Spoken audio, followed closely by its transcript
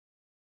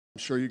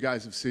sure you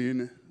guys have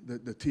seen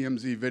the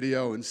TMZ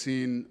video and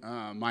seen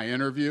my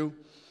interview.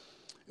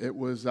 It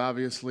was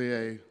obviously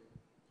a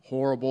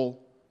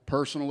horrible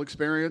personal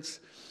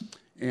experience,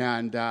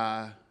 and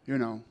you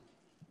know,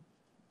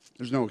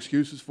 there's no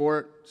excuses for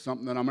it.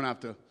 Something that I'm going to have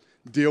to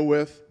deal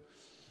with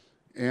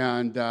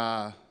and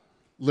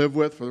live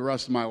with for the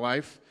rest of my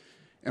life.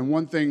 And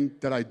one thing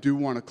that I do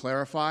want to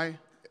clarify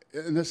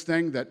in this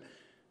thing that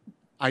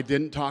I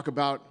didn't talk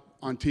about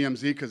on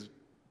TMZ because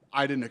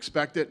I didn't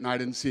expect it and I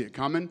didn't see it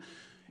coming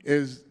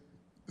is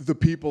the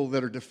people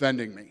that are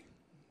defending me.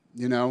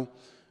 You know,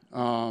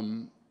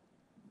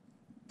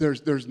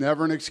 there's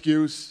never an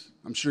excuse.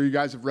 I'm sure you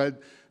guys have read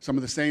some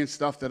of the same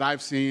stuff that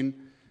I've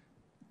seen.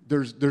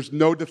 There's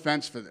no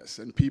defense for this,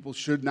 and people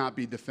should not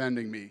be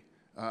defending me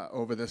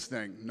over this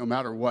thing, no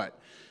matter what.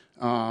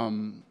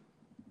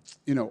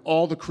 You know,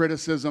 all the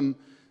criticism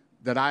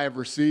that I have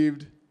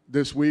received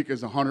this week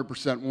is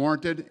 100%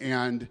 warranted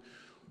and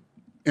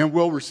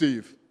will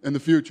receive in the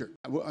future.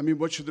 I mean,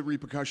 what should the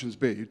repercussions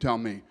be? You tell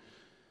me.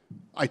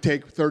 I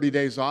take 30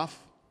 days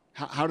off.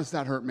 How does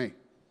that hurt me?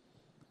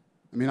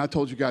 I mean, I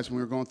told you guys when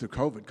we were going through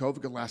COVID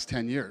could last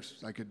 10 years.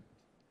 I could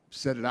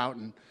sit it out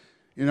and,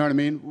 you know what I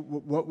mean?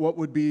 What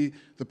would be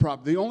the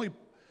problem?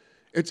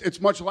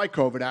 It's much like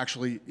COVID,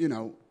 actually. You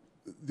know,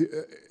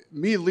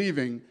 me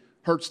leaving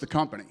hurts the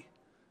company,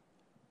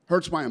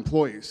 hurts my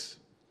employees,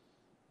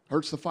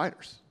 hurts the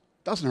fighters.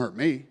 Doesn't hurt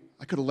me.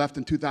 I could have left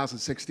in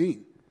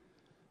 2016.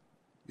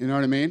 You know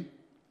what I mean?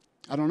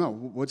 I don't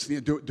know.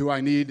 Do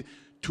I need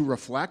to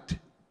reflect?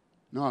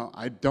 No,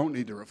 I don't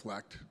need to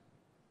reflect.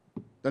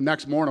 The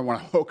next morning when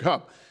I woke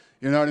up,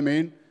 you know what I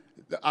mean?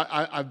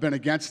 I've been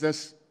against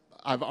this.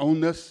 I've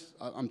owned this.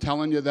 I'm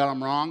telling you that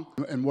I'm wrong.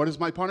 And what is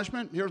my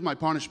punishment? Here's my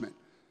punishment.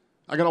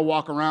 I got to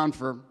walk around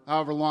for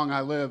however long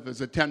I live.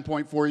 Is it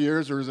 10.4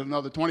 years or is it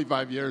another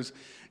 25 years?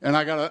 And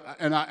I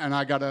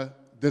gotta.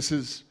 This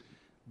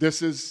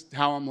is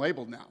how I'm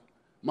labeled now.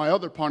 My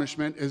other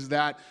punishment is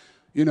that,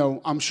 you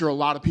know, I'm sure a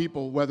lot of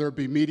people, whether it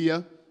be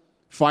media,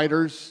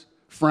 fighters,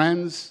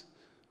 friends,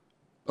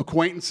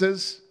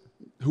 acquaintances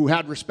who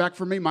had respect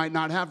for me might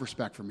not have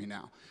respect for me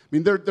now. I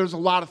mean, there's a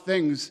lot of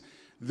things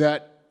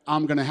that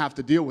I'm going to have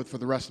to deal with for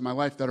the rest of my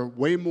life that are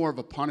way more of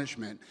a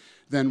punishment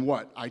than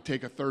what? I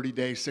take a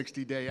 30-day,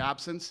 60-day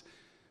absence?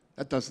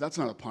 That's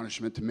not a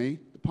punishment to me.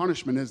 The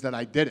punishment is that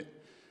I did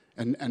it,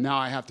 and now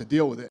I have to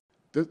deal with it.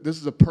 This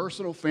is a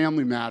personal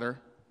family matter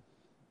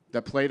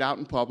that played out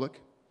in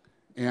public,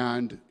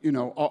 and, you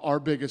know, our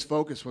biggest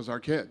focus was our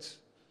kids.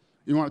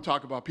 You want to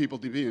talk about people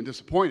being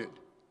disappointed.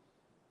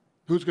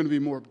 Who's going to be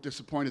more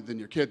disappointed than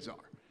your kids are?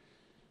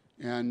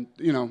 And,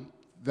 you know,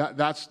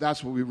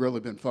 that's what we've really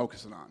been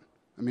focusing on.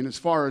 I mean, as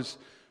far as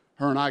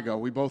her and I go,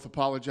 we both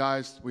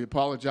apologized. We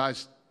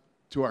apologized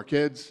to our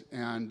kids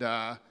and,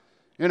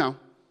 you know,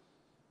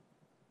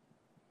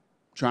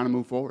 trying to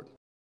move forward.